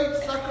 "Too late,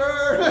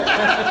 sucker."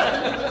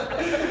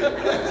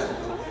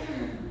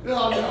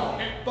 No.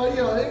 But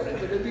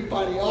it'd be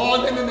funny. Oh,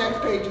 and then the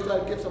next page is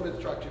I'd give some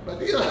instruction. But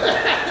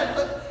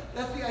but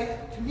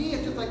that's to me,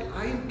 it's just like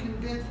I'm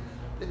convinced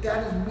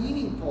that is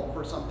meaningful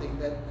for something,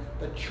 that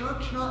the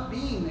church not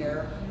being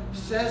there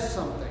says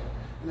something.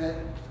 And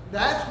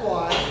that's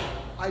why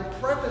I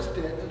prefaced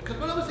it, because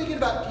when I was thinking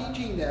about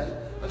teaching this,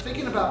 I was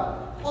thinking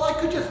about, well, I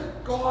could just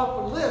go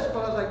off a list,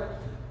 but I was like,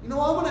 you know,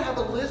 I want to have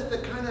a list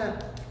that kind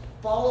of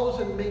follows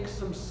and makes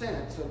some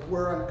sense of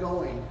where I'm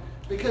going.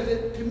 Because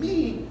to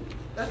me,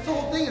 that's the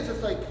whole thing. It's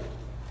just like,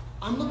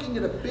 I'm looking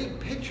at a big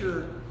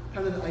picture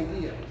kind of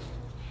idea.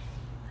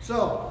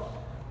 So,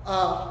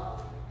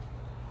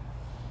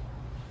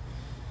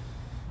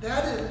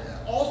 that is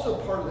also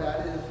part of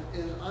that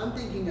is I'm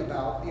thinking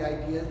about the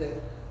idea that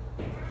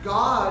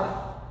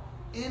God,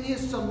 in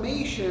his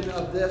summation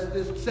of this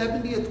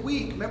 70th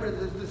week, remember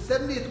the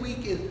 70th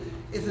week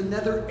is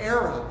another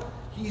era.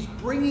 He's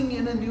bringing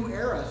in a new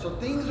era. So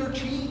things are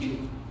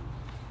changing.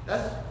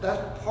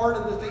 That's part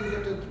of the thing you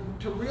have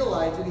to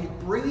realize, that he's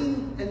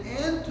bringing an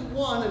end to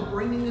one and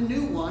bringing a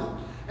new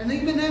one. And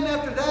even then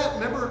after that,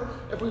 remember,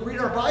 if we read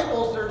our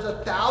Bibles, there's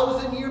a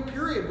 1,000-year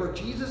period where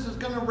Jesus is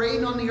going to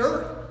reign on the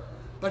earth.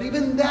 But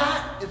even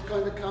that is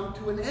going to come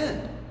to an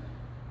end.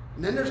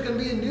 And then there's going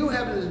to be a new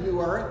heaven and a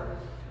new earth.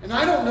 And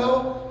I don't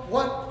know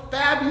what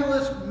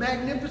fabulous,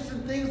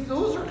 magnificent things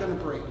those are going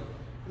to bring.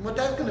 And what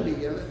that's going to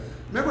be.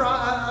 Remember,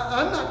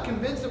 I'm not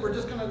convinced that we're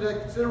just going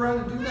to sit around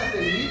and do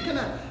nothing. He's going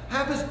to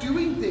have us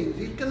doing things.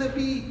 He's going to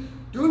be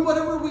doing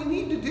whatever we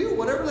need to do,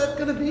 whatever that's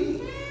going to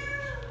be.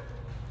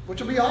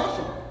 Which will be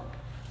awesome.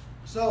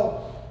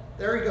 So,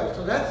 there you go.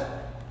 So that's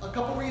a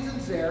couple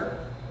reasons there.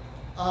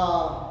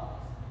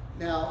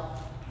 Now,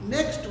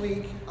 next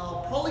week,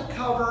 I'll probably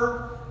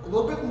cover a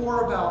little bit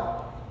more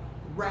about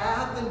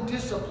wrath and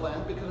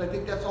discipline, because I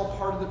think that's all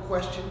part of the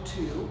question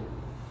too.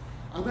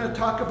 I'm going to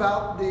talk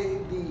about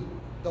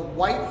the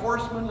white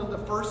horseman of the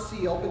first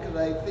seal, because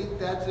I think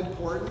that's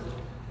important.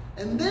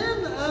 And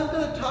then I'm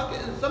going to talk,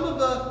 and some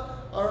of us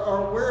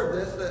are aware of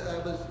this, that I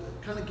was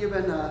kind of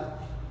given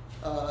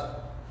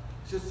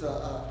just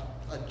a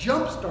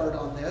jump start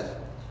on this,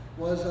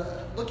 was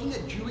looking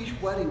at Jewish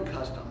wedding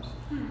customs,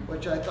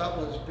 which I thought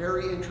was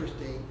very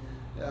interesting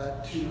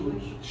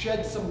to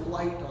shed some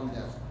light on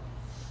this.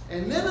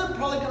 And then I'm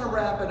probably going to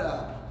wrap it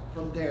up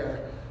from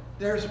there.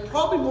 There's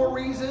probably more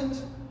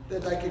reasons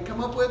that I could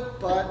come up with,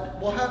 but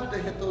we'll have to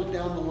hit those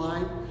down the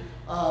line.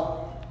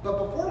 But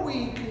before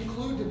we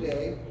conclude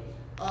today,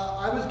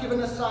 I was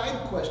given a side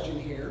question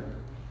here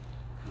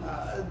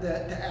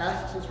to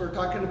ask, since we're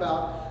talking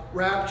about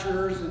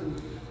raptures and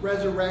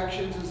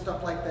resurrections and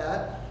stuff like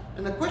that.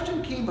 And the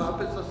question came up,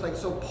 it's just like,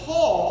 so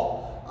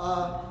Paul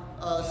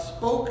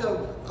spoke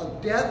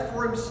of death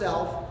for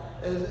himself,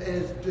 and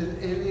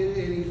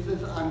he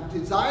says, I'm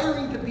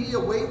desiring to be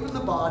away from the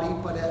body,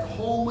 but at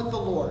home with the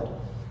Lord.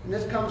 And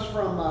this comes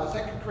from 2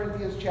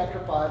 Corinthians chapter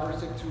 5,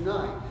 verse 6 through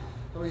 9.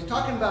 So he's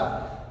talking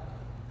about,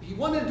 he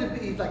wanted to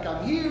be, he's like,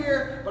 I'm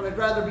here, but I'd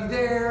rather be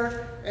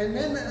there. And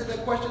then the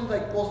question's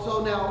like, well,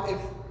 so now,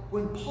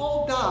 when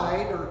Paul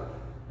died, or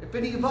if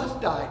any of us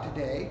die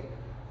today,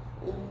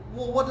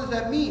 well, what does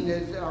that mean?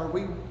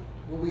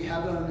 Will we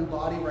have a new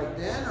body right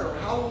then, or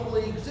how will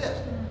we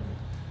exist?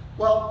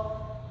 Well,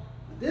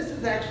 this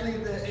is actually,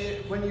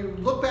 when you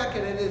look back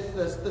at it,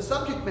 it's the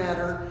subject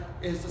matter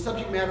is the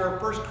subject matter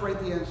of 1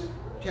 Corinthians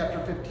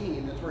chapter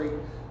 15. That's where he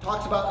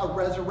talks about a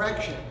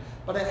resurrection.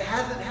 But it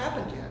hasn't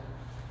happened yet.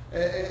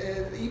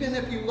 Even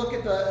if you look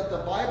at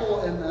the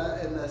Bible and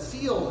the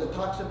seals, it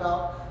talks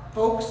about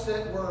folks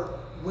that were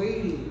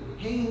waiting,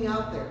 hanging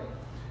out there.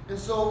 And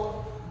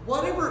so,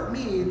 whatever it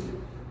means,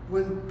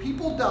 when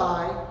people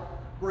die,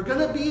 we're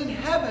going to be in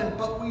heaven,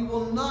 but we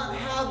will not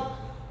have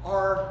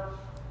our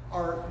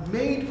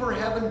made for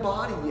heaven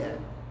body yet.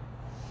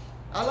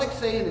 I like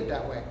saying it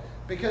that way,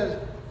 because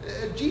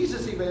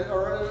Jesus even,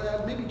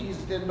 or maybe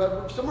Jesus didn't,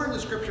 but somewhere in the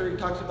scripture he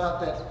talks about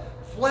that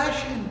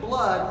flesh and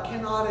blood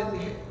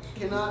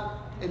cannot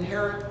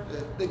inherit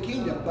the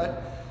kingdom.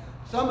 But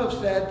some have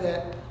said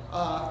that,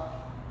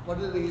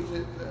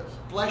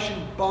 flesh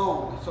and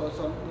bone. So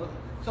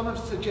some have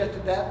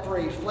suggested that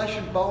phrase, flesh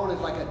and bone, is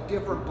like a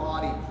different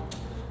body.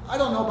 I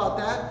don't know about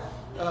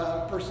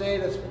that per se.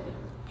 That's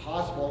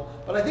possible.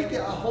 But I think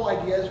the whole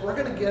idea is we're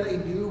going to get a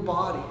new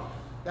body.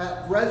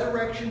 That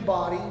resurrection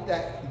body,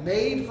 that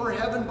made for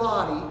heaven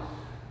body,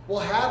 will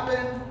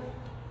happen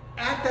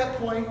at that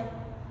point.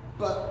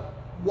 But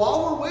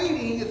while we're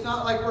waiting, it's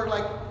not like we're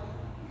like,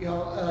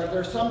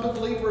 there's some that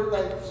believe we're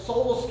like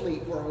soul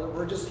sleep, where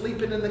we're just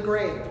sleeping in the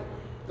grave.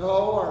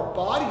 No, our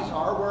bodies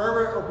are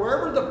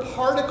wherever the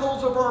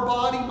particles of our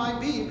body might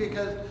be,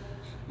 because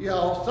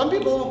some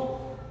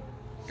people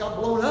got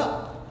blown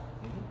up.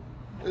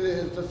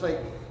 It's just like,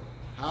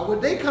 how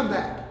would they come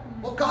back?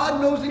 Well, God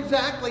knows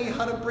exactly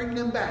how to bring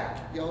them back.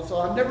 So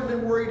I've never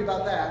been worried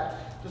about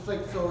that. Just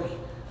like, so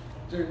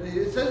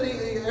it says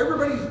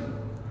everybody's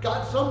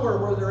got somewhere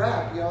where they're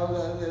at.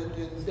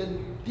 It's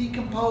been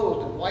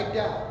decomposed and wiped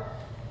out.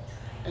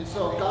 And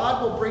so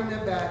God will bring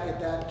them back at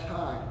that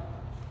time.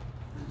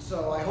 And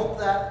so I hope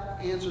that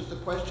answers the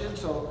question.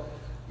 So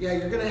yeah,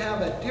 you're going to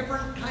have a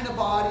different kind of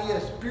body, a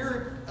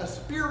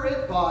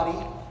spirit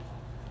body,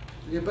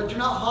 but you're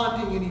not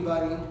haunting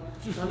anybody.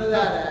 None of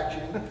that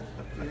action.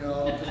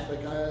 Just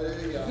like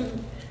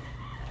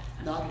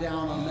not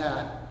down on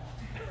that.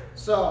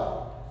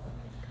 So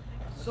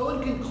So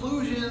in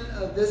conclusion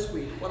this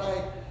week,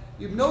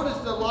 you've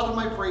noticed a lot of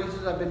my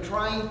phrases, I've been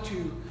trying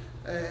to,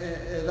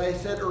 as I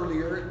said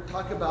earlier,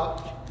 talk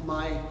about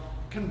my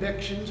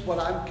convictions, what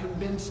I'm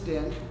convinced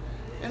in.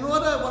 And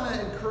what I want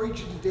to encourage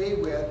you today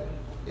with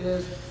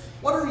is,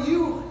 what are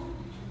you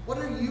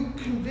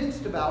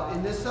convinced about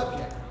in this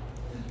subject?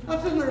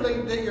 Not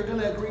necessarily that you're going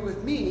to agree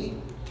with me,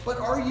 but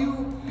are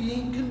you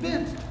being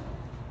convinced?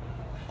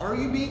 Are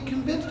you being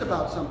convinced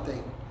about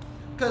something?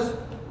 Because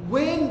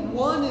when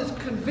one is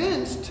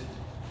convinced,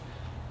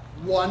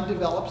 one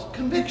develops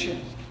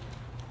convictions.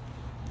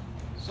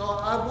 So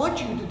I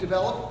want you to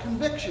develop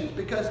convictions,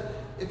 because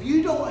if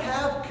you don't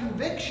have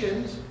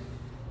convictions,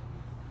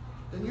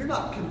 then you're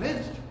not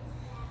convinced.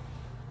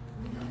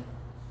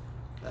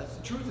 That's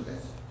the truth of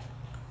it.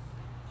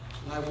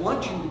 And I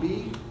want you to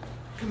be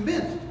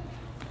convinced.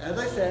 As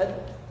I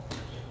said,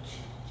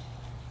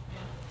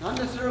 not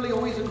necessarily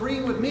always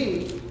agreeing with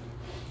me,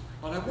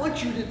 but I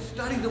want you to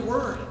study the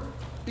Word.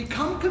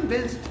 Become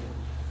convinced.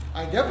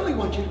 I definitely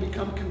want you to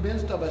become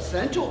convinced of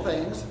essential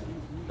things.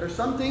 There's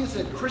some things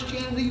that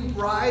Christianity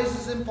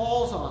rises and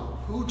falls on.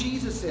 Who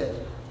Jesus is,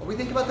 what we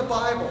think about the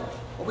Bible,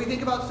 what we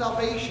think about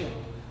salvation.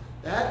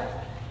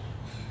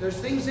 There's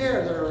things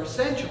there that are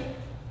essential.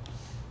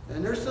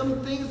 And there's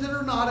some things that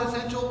are not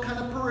essential, kind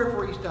of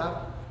periphery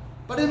stuff.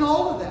 But in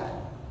all of that,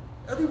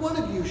 every one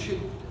of you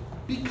should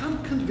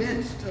become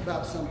convinced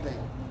about something.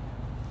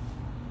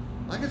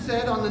 Like I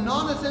said, on the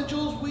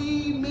non-essentials,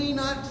 we may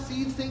not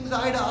see things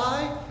eye to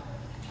eye,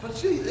 but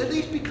at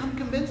least become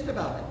convinced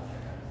about it.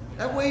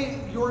 That way,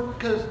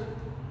 because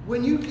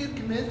when you get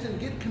convinced and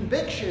get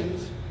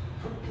convictions,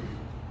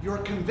 your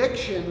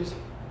convictions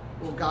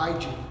will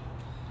guide you.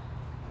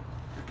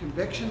 Your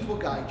convictions will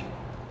guide you.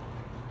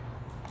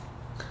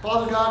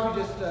 Father God,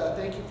 we just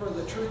thank you for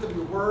the truth of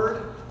your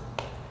word.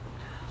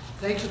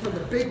 Thank you for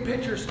the big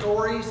picture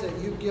stories that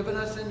you've given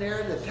us in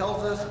there that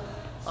tells us,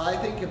 I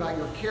think, about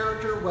your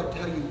character,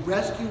 how you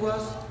rescue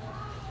us.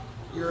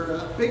 Your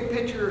big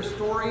picture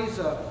stories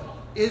of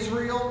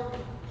Israel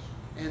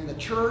and the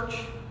church,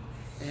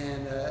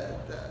 and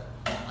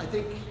I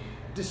think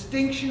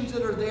distinctions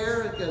that are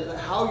there, because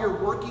how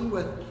you're working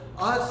with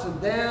us and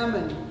them,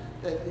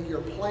 and your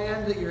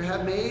plan that you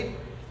have made.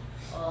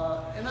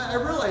 And I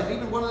realize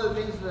even one of the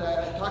things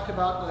that I talked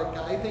about, like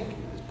I think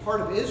is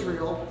part of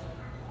Israel,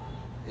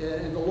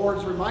 and the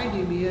Lord's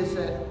reminding me, is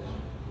that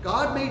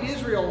God made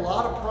Israel a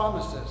lot of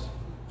promises,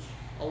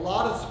 a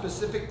lot of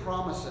specific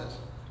promises.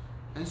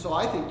 And so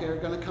I think they're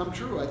going to come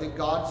true. I think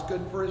God's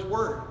good for his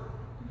word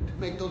to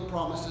make those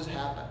promises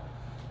happen.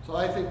 So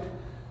I think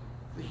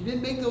he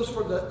didn't make those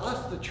for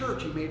us, the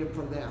church. He made them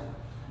for them.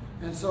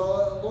 And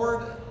so,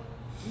 Lord,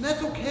 and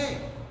that's okay.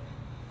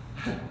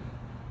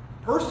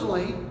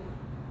 Personally,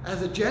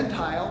 as a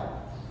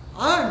Gentile,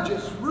 I'm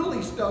just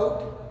really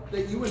stoked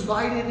that you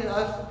invited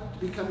us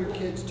to become your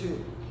kids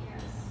too.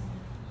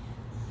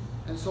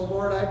 And so,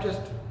 Lord, I just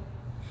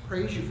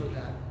praise you for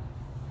that.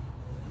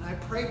 And I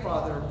pray,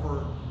 Father,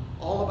 for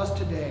all of us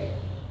today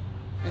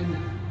and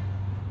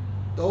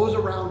those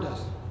around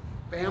us,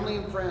 family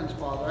and friends,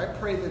 Father. I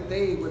pray that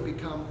they would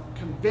become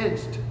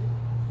convinced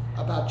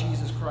about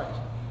Jesus Christ,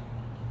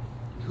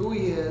 who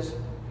he is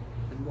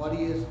and what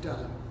he has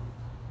done,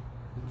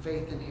 and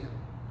faith in him.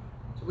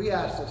 So we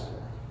ask this,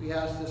 Lord. We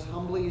ask this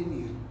humbly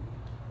in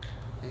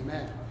you.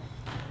 Amen.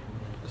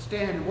 Let's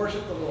stand and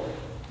worship the Lord.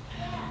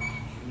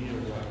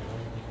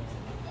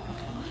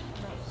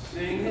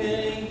 Sing it.